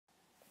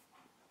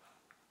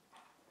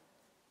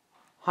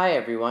Hi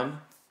everyone,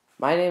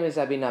 my name is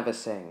Abhinav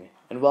Singh,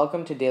 and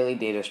welcome to Daily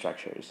Data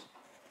Structures.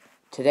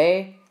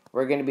 Today,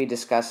 we're going to be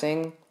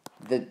discussing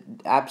the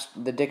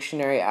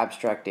dictionary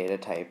abstract data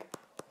type,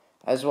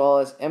 as well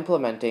as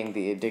implementing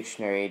the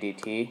dictionary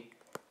ADT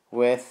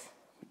with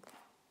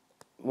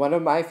one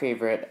of my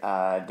favorite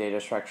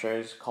data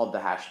structures called the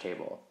hash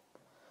table.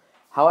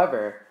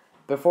 However,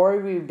 before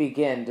we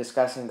begin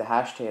discussing the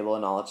hash table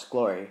in all its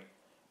glory,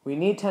 we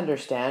need to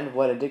understand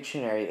what a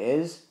dictionary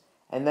is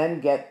and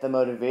then get the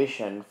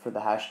motivation for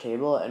the hash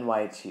table and why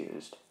it's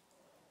used.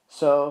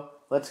 So,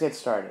 let's get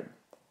started.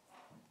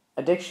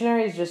 A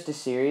dictionary is just a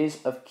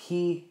series of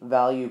key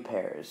value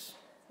pairs.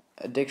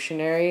 A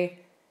dictionary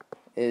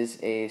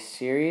is a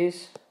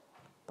series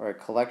or a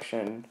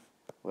collection,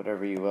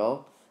 whatever you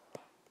will,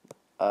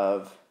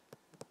 of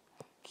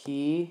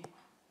key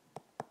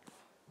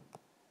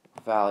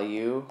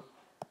value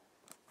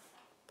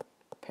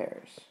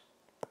pairs.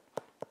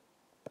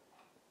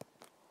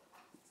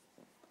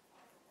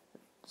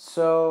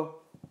 So,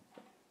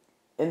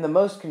 in the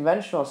most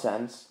conventional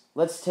sense,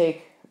 let's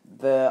take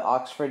the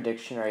Oxford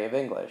Dictionary of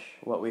English,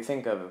 what we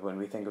think of when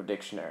we think of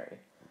dictionary.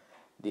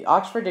 The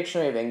Oxford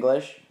Dictionary of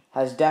English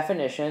has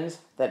definitions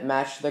that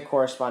match the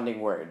corresponding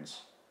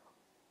words.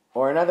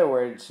 Or in other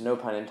words, no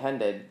pun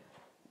intended,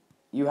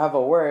 you have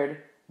a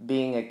word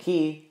being a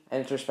key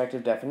and its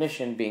respective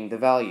definition being the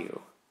value.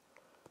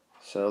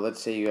 So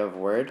let's say you have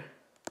word,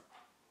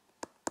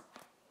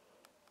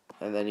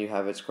 and then you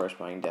have its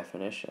corresponding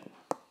definition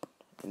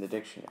in the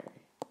dictionary.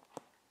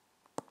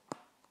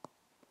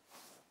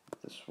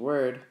 This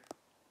word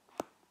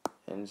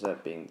ends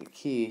up being the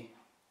key,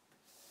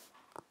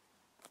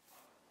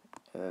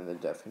 and then the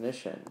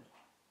definition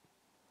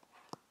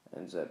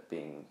ends up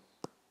being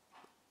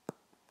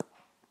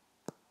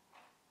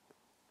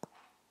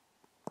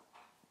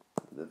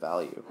the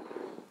value.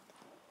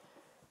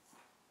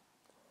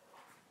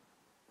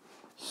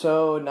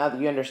 So now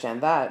that you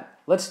understand that,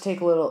 let's take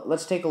a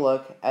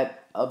look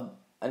at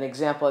an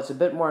example that's a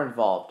bit more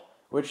involved,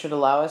 which should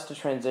allow us to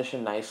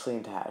transition nicely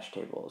into hash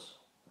tables.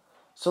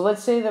 So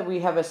let's say that we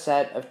have a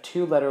set of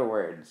two-letter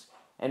words,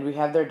 and we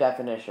have their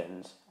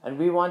definitions, and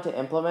we want to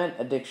implement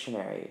a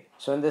dictionary.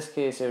 So in this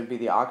case, it would be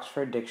the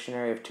Oxford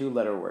Dictionary of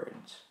two-letter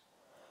words.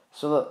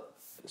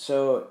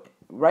 So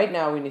right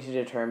now we need to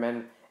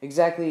determine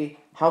exactly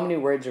how many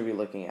words are we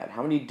looking at,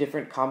 how many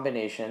different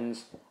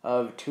combinations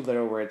of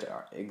two-letter words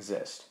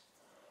exist.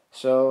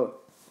 So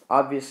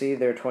obviously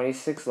there are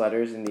 26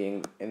 letters in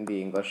the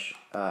English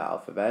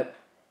alphabet,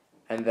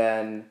 and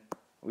then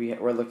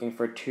we're looking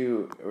for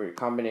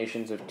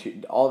combinations of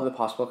all the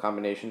possible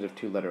combinations of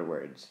two-letter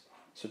words.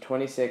 So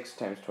 26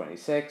 times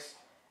 26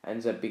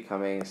 ends up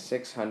becoming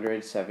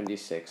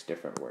 676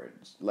 different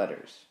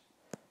letters,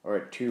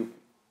 or two-letter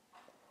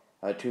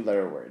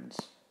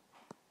words.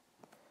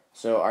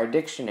 So our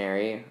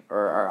dictionary,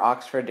 or our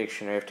Oxford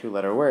Dictionary of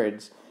two-letter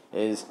words,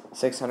 is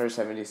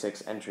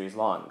 676 entries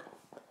long.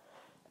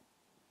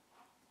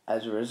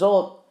 As a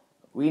result,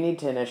 we need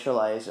to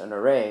initialize an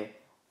array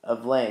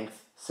of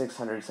length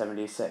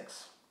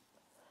 676.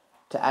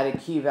 To add a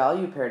key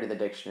value pair to the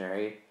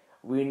dictionary,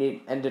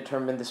 and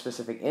determine the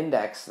specific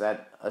index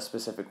that a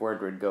specific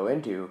word would go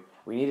into,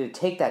 we need to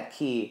take that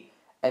key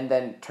and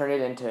then turn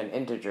it into an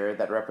integer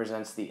that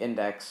represents the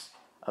index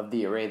of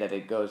the array that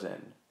it goes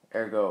in.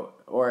 Ergo,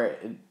 or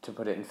to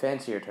put it in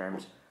fancier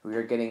terms, we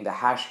are getting the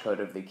hash code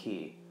of the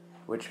key,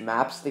 which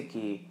maps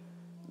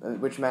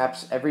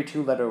every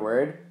two-letter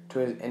word to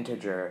an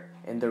integer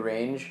in the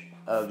range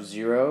of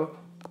 0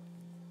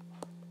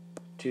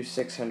 to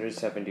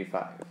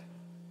 675.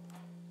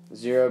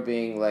 0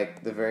 being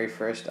like the very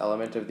first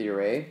element of the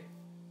array,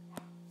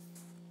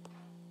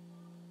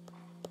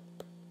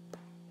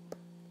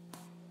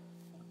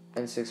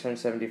 and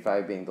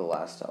 675 being the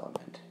last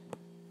element.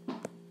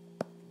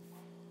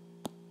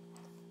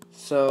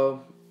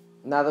 So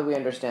now that we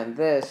understand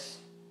this,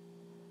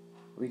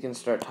 we can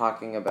start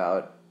talking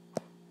about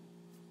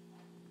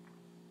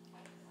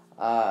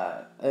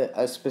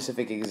a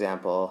specific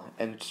example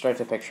and start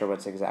to picture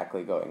what's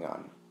exactly going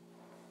on.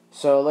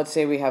 So let's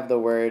say we have the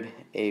word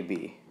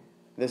AB.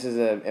 This is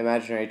an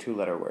imaginary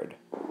two-letter word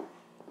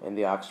in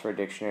the Oxford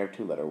Dictionary of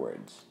two-letter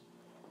words.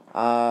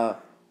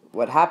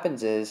 What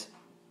happens is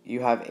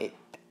you have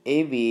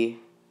AB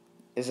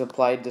is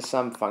applied to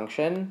some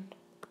function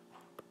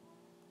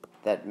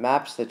that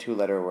maps the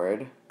two-letter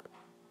word,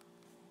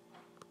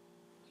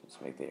 let's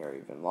make the array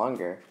even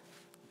longer,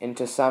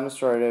 into some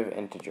sort of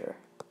integer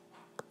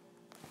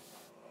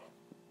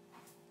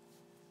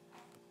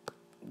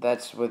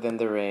that's within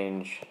the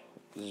range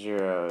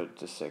 0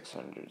 to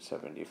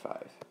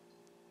 675,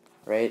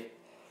 right?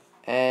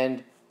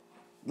 And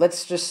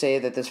let's just say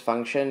that this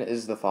function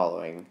is the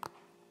following: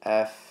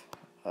 f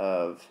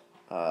of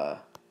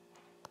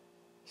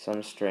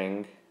some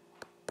string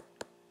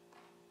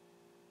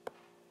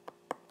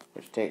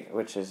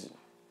which is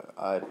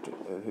the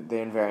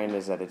invariant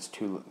is that it's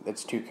two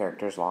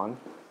characters long.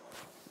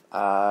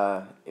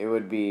 It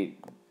would be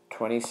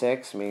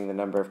 26, meaning the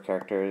number of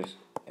characters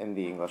in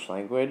the English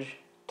language,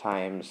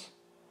 times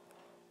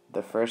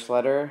the first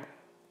letter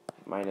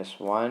minus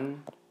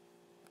 1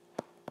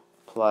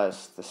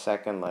 plus the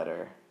second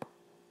letter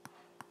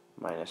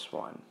minus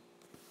 1.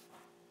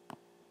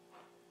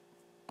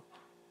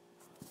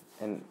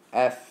 And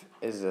f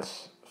is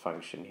this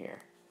function here.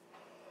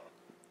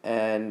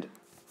 And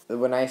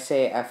when I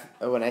say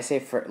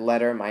for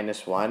letter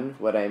minus 1,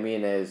 what I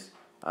mean is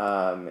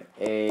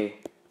A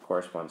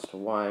corresponds to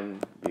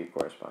 1, B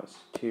corresponds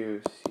to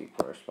 2, C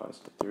corresponds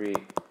to 3,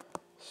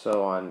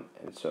 so on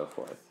and so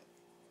forth.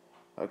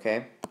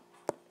 Okay?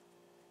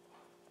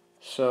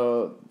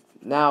 So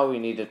now we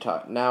need to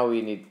talk,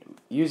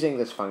 using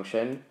this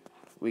function,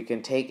 we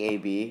can take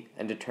AB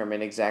and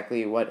determine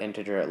exactly what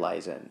integer it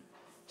lies in.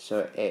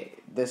 So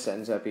this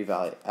ends up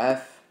evaluating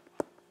f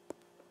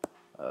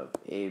of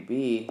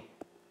AB,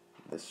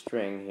 the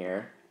string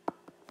here,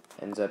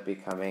 ends up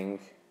becoming,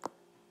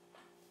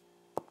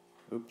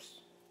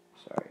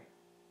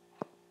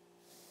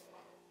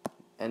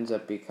 ends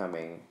up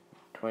becoming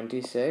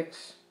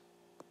 26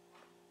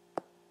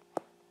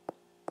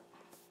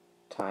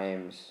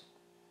 times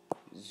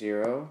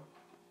 0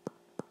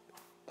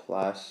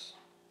 plus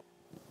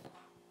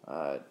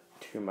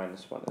 2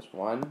 minus 1 is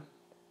 1,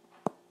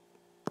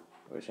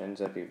 which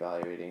ends up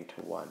evaluating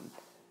to 1.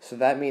 So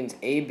that means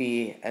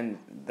AB, and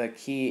the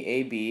key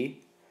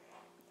AB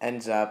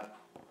ends up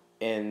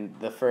in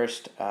the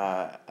first,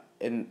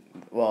 in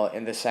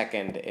the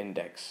second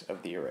index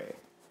of the array.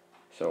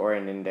 So, or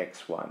in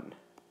index 1.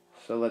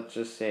 So let's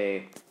just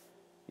say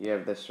you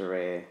have this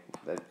array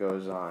that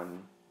goes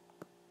on,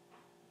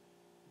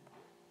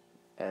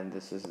 and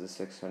this is the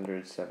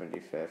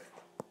 675th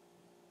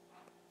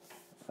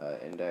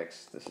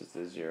index, this is the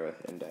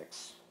 0th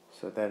index.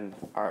 So then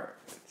our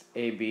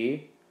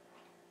AB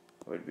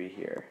would be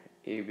here.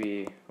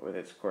 AB with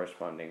its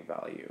corresponding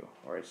value,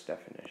 or its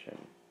definition.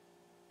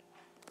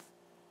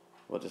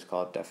 We'll just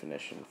call it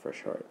definition for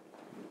short.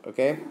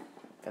 Okay?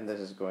 And this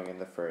is going in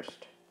the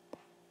first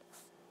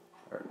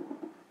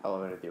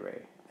element of the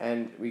array.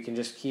 And we can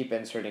just keep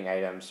inserting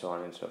items, so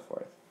on and so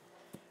forth.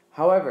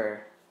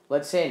 However,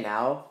 let's say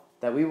now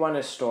that we want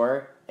to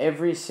store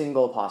every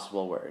single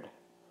possible word.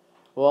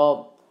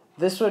 Well,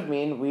 this would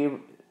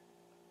mean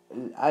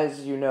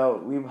as you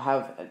know, we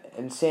have an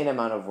insane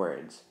amount of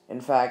words.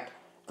 In fact,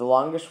 the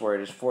longest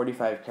word is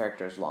 45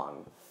 characters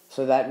long.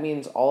 So that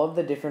means all of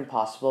the different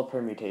possible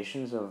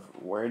permutations of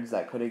words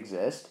that could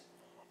exist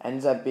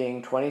ends up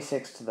being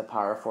 26 to the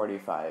power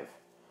 45,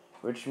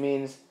 which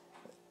means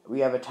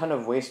we have a ton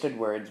of wasted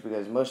words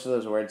because most of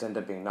those words end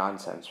up being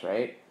nonsense,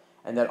 right?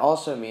 And that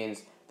also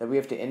means that we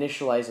have to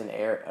initialize an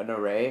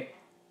array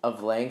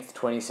of length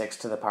 26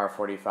 to the power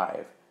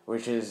 45,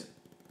 which is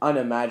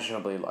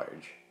unimaginably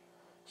large.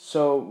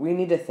 So we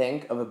need to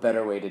think of a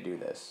better way to do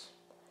this.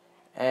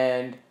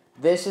 And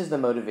this is the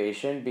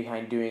motivation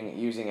behind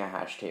using a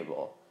hash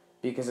table,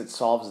 because it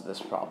solves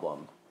this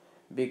problem.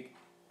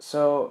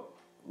 So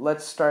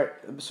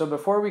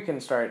before we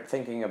can start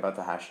thinking about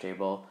the hash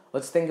table,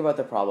 let's think about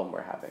the problem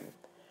we're having.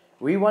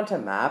 We want to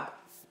map,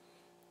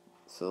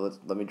 so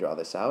let me draw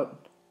this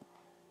out.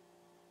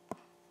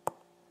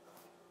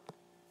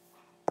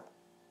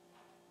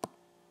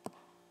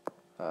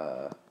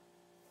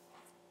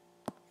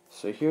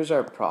 So here's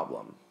our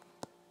problem.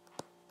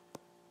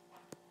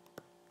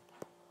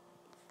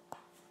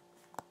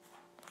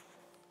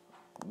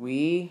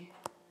 We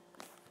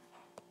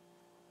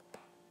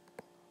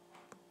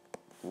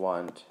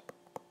want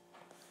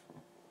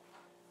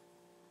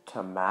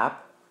to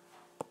map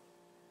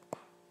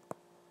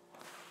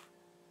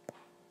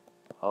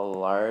a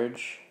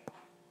large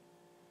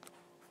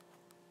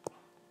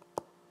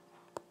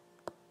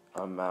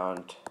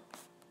amount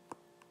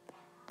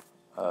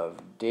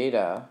of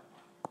data,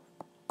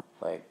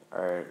 like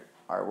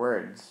our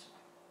words,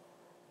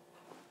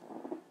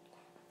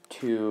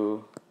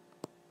 to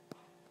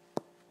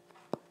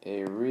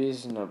a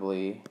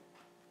reasonably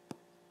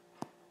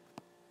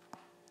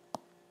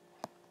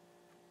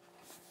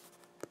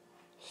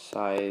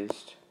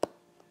sized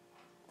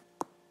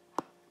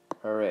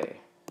array.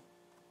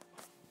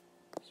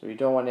 So we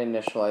don't want to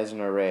initialize an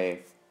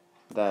array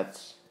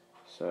that's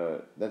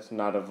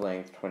not of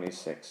length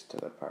 26 to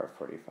the power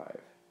 45.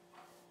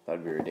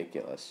 That'd be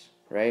ridiculous,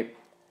 right?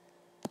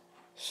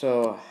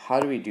 So how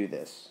do we do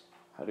this?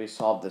 How do we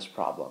solve this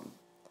problem?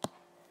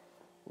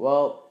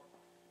 Well,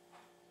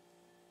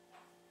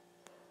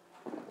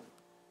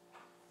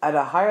 at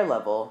a higher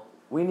level,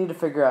 since we need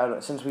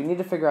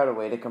to figure out a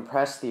way to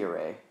compress the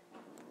array,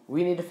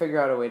 we need to figure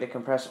out a way to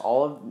compress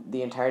all of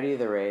the entirety of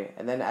the array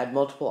and then add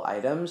multiple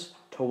items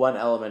to one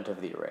element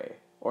of the array.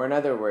 Or in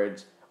other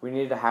words, we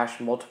need to hash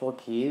multiple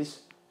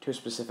keys to a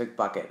specific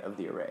bucket of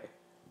the array.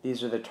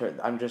 These are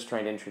I'm just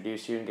trying to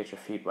introduce you and get your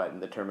feet wet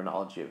in the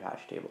terminology of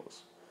hash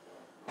tables.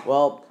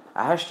 Well,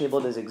 a hash table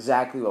does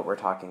exactly what we're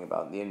talking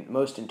about in the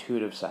most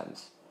intuitive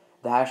sense.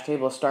 The hash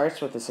table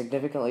starts with a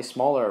significantly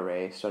smaller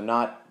array, so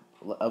not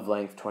of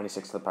length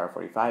 26 to the power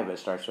 45, but it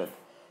starts with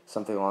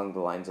something along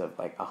the lines of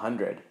like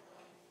 100.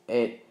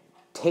 It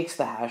takes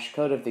the hash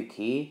code of the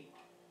key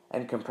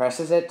and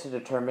compresses it to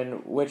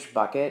determine which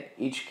bucket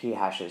each key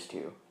hashes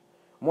to.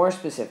 More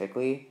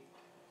specifically,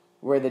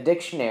 Where the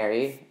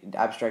dictionary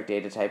abstract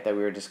data type that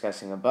we were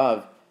discussing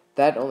above,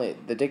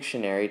 the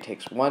dictionary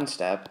takes one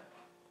step.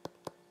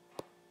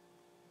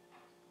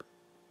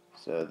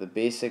 So the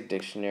basic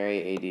dictionary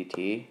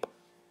ADT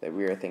that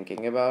we are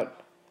thinking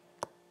about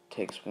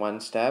takes one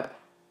step.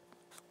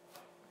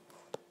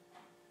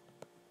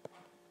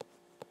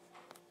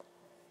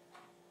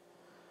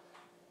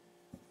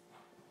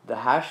 The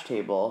hash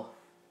table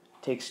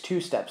takes two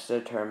steps to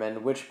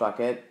determine which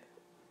bucket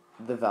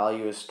the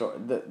value is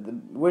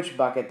stored, which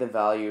bucket the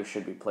value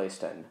should be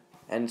placed in.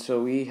 And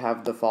so we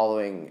have the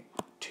following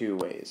two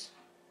ways.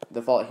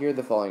 Here are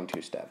the following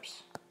two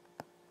steps.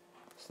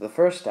 So the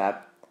first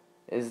step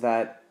is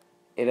that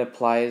it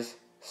applies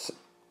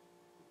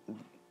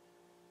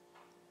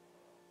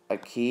a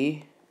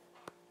key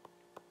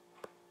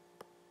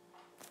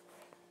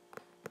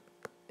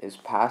is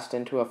passed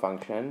into a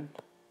function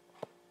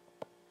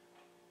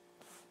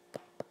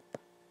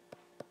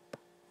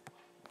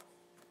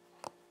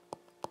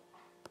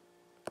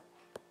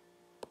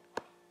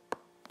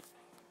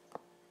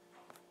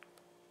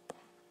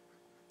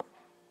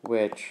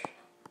which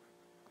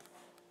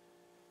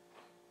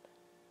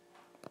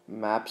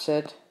maps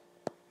it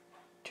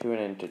to an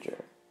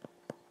integer.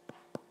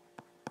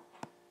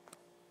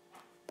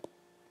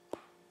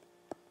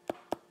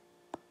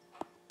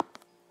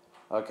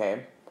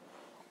 Okay,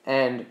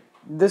 and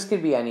this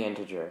could be any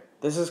integer.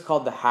 This is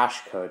called the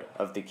hash code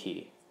of the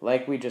key,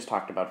 like we just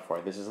talked about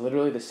before. This is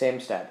literally the same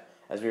step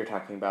as we were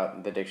talking about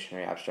in the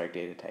dictionary abstract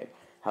data type.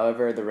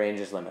 However, the range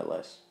is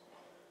limitless.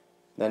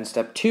 Then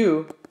step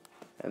 2,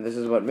 and this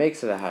is what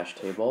makes it a hash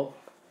table,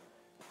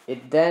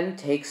 it then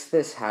takes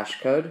this hash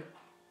code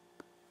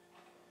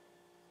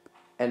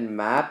and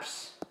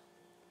maps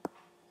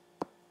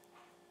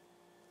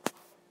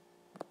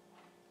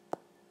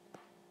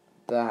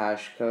the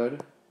hash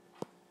code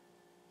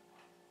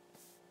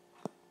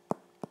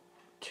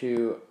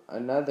to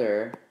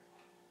another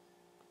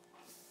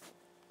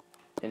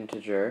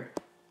integer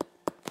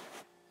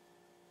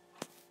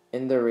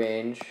in the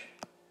range,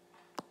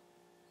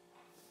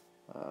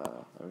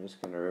 I'm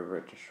just going to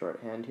revert to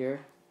shorthand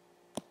here,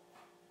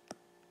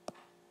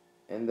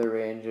 in the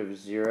range of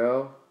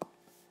 0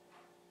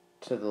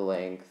 to the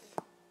length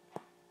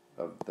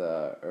of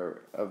the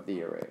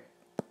array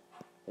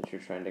that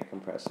you're trying to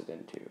compress it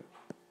into.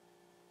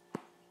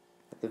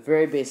 At the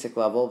very basic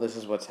level, this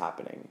is what's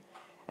happening.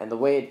 And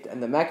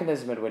the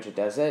mechanism at which it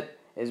does it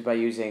is by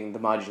using the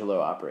modulo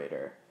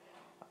operator.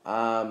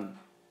 And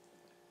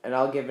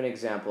I'll give an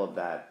example of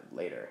that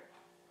later.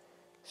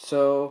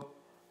 So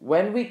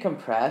when we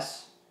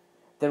compress,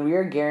 then we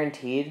are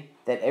guaranteed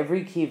that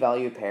every key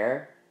value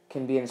pair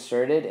can be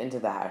inserted into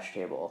the hash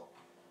table.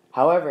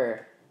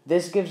 However,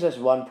 this gives us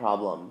one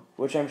problem,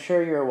 which I'm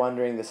sure you're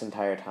wondering this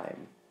entire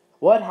time.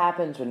 What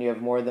happens when you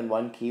have more than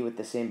one key with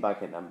the same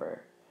bucket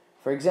number?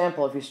 For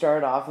example, if you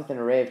start off with an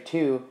array of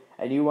 2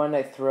 and you want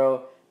to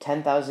throw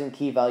 10,000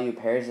 key value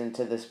pairs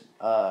into this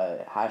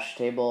hash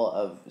table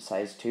of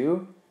size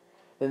 2,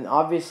 then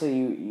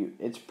obviously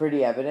it's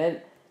pretty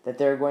evident that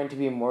there's going to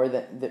be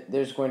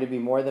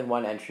more than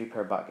one entry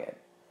per bucket.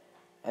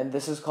 And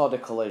this is called a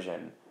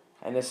collision,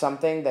 and is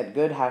something that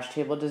good hash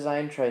table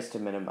design tries to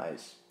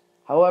minimize.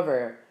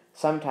 However,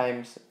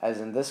 sometimes, as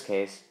in this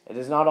case, it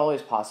is not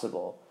always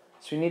possible,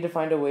 so we need to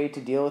find a way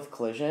to deal with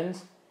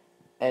collisions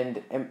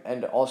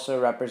and also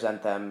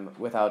represent them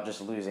without just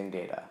losing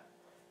data.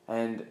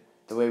 And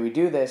the way we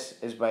do this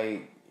is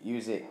by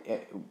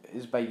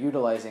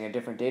utilizing a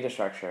different data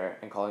structure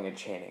and calling it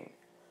chaining.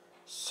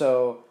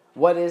 So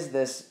what is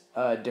this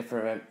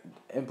different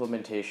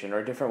implementation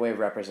or different way of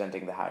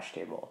representing the hash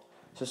table?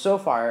 So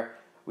far,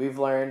 we've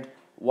learned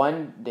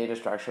one data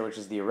structure, which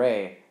is the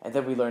array, and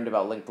then we learned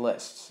about linked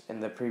lists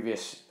in the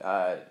previous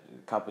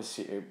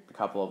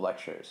couple of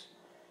lectures.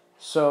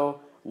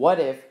 So what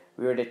if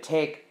we were to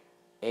take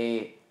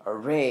an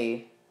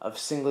array of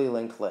singly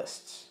linked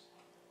lists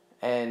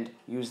and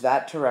use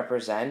that to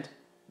represent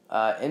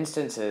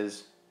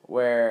instances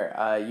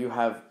where you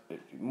have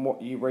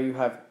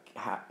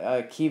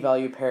key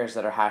value pairs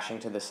that are hashing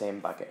to the same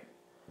bucket.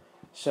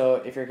 So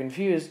if you're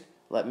confused,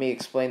 let me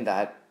explain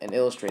that and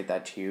illustrate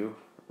that to you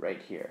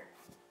right here.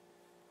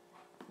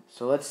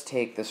 So let's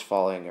take this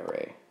following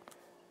array.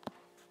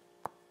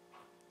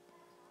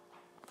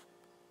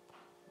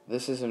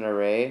 This is an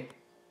array,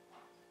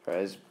 or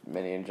as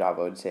many in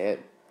Java would say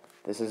it,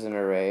 this is an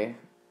array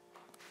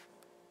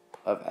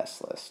of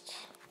S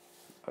lists.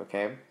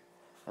 Okay?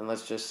 And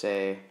let's just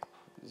say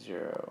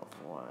 0,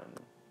 1,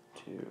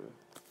 2,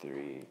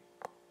 3,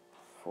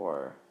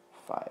 4,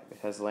 5. It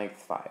has length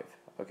 5.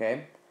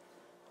 Okay?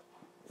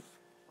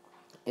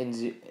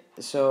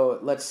 So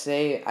let's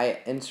say I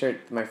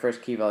insert my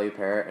first key value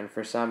pair, and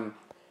for some,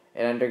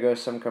 it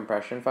undergoes some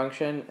compression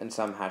function and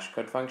some hash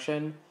code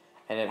function,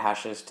 and it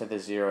hashes to the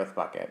 0th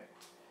bucket.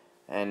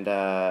 And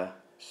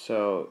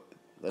so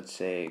let's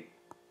say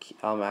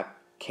I'll map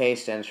K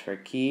stands for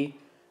key,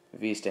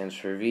 V stands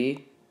for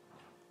V.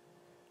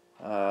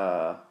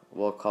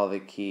 We'll call the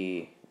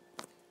key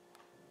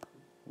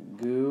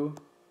goo,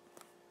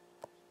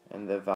 and the